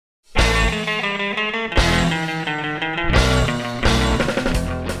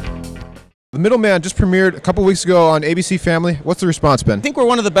Middleman just premiered a couple weeks ago on ABC Family. What's the response been? I think we're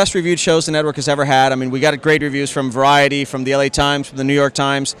one of the best reviewed shows the network has ever had. I mean, we got great reviews from Variety, from the LA Times, from the New York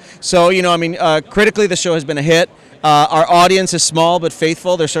Times. So, critically the show has been a hit. Our audience is small but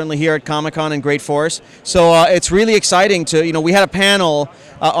faithful. They're certainly here at Comic-Con in great force. So it's really exciting to, we had a panel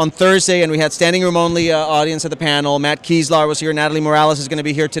on Thursday and we had standing room only audience at the panel. Matt Kieslar was here. Natalie Morales is going to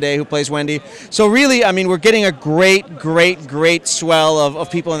be here today, who plays Wendy. So really, I mean, we're getting a great swell of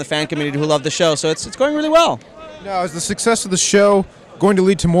people in the fan community who love the show. So it's going really well. Now, is the success of the show going to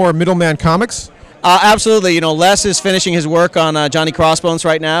lead to more Middleman comics? Absolutely. Les is finishing his work on Jonny Crossbones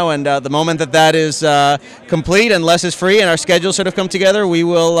right now, and the moment that is complete and Les is free and our schedules sort of come together, we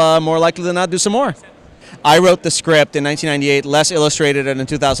will more likely than not do some more. I wrote the script in 1998, Les illustrated it in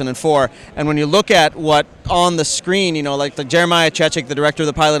 2004, and when you look at what on the screen, like Jeremiah Chechik, the director of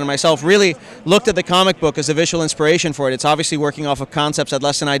the pilot, and myself really looked at the comic book as a visual inspiration for it. It's obviously working off of concepts that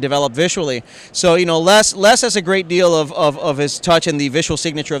Les and I developed visually. So, Les has a great deal of his touch in the visual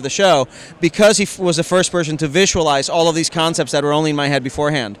signature of the show because he was the first person to visualize all of these concepts that were only in my head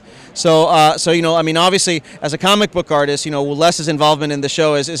beforehand. So, obviously, as a comic book artist, Les's involvement in the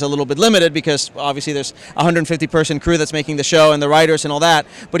show is a little bit limited because obviously there's a 150-person crew that's making the show and the writers and all that,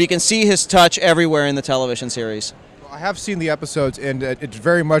 but you can see his touch everywhere in the television series. I have seen the episodes, and it's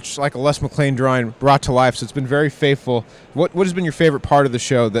very much like a Les McClaine drawing brought to life, so it's been very faithful. What has been your favorite part of the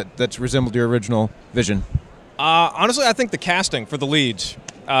show that's resembled your original vision? Honestly, I think the casting for the leads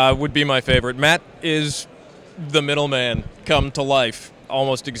would be my favorite. Matt is the middleman come to life,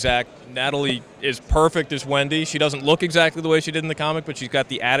 almost exact. Natalie is perfect as Wendy. She doesn't look exactly the way she did in the comic, but she's got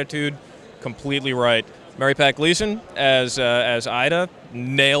the attitude completely right. Mary Pat Gleason as Ida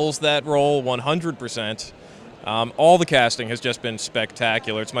nails that role 100%. All the casting has just been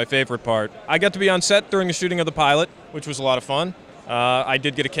spectacular. It's my favorite part. I got to be on set during the shooting of the pilot, which was a lot of fun. I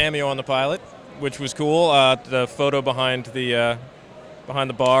did get a cameo on the pilot, which was cool. The photo behind the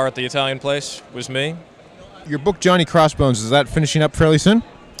bar at the Italian place was me. Your book, Jonny Crossbones, is that finishing up fairly soon?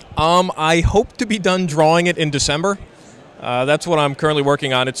 I hope to be done drawing it in December. That's what I'm currently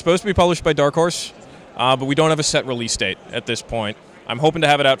working on. It's supposed to be published by Dark Horse, but we don't have a set release date at this point. I'm hoping to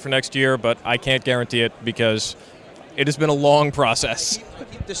have it out for next year, but I can't guarantee it because it has been a long process. I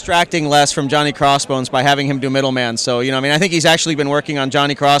keep distracting Les from Jonny Crossbones by having him do Middleman. So, I think he's actually been working on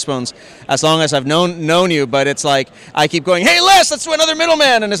Jonny Crossbones as long as I've known you, but it's like I keep going, hey, Les, let's do another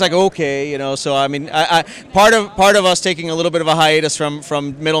Middleman. And it's like, okay, So, part of us taking a little bit of a hiatus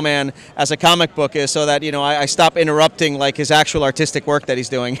from Middleman as a comic book is so that, I stop interrupting like his actual artistic work that he's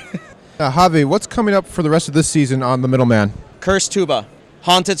doing. Javi, what's coming up for the rest of this season on The Middleman? Cursed Tuba,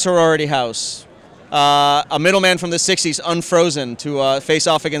 Haunted Sorority House, a middleman from the 60s, unfrozen, to face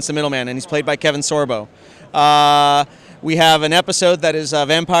off against the middleman, and he's played by Kevin Sorbo. We have an episode that is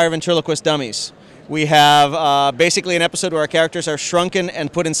Vampire Ventriloquist Dummies. We have basically an episode where our characters are shrunken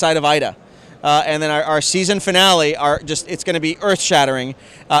and put inside of Ida. And then our season finale, it's going to be earth-shattering,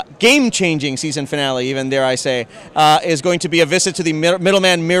 game-changing season finale, even dare I say, is going to be a visit to the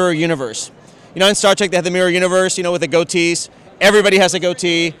Middleman Mirror Universe. In Star Trek they have the Mirror Universe, with the goatees. Everybody has a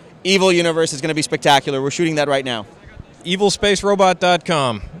goatee. Evil Universe is going to be spectacular. We're shooting that right now.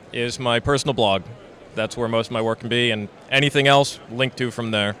 EvilSpaceRobot.com is my personal blog. That's where most of my work can be, and anything else linked to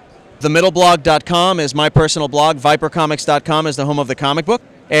from there. TheMiddleblog.com is my personal blog. ViperComics.com is the home of the comic book.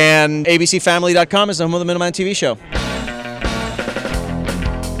 And ABCFamily.com is the home of the Middleman TV show.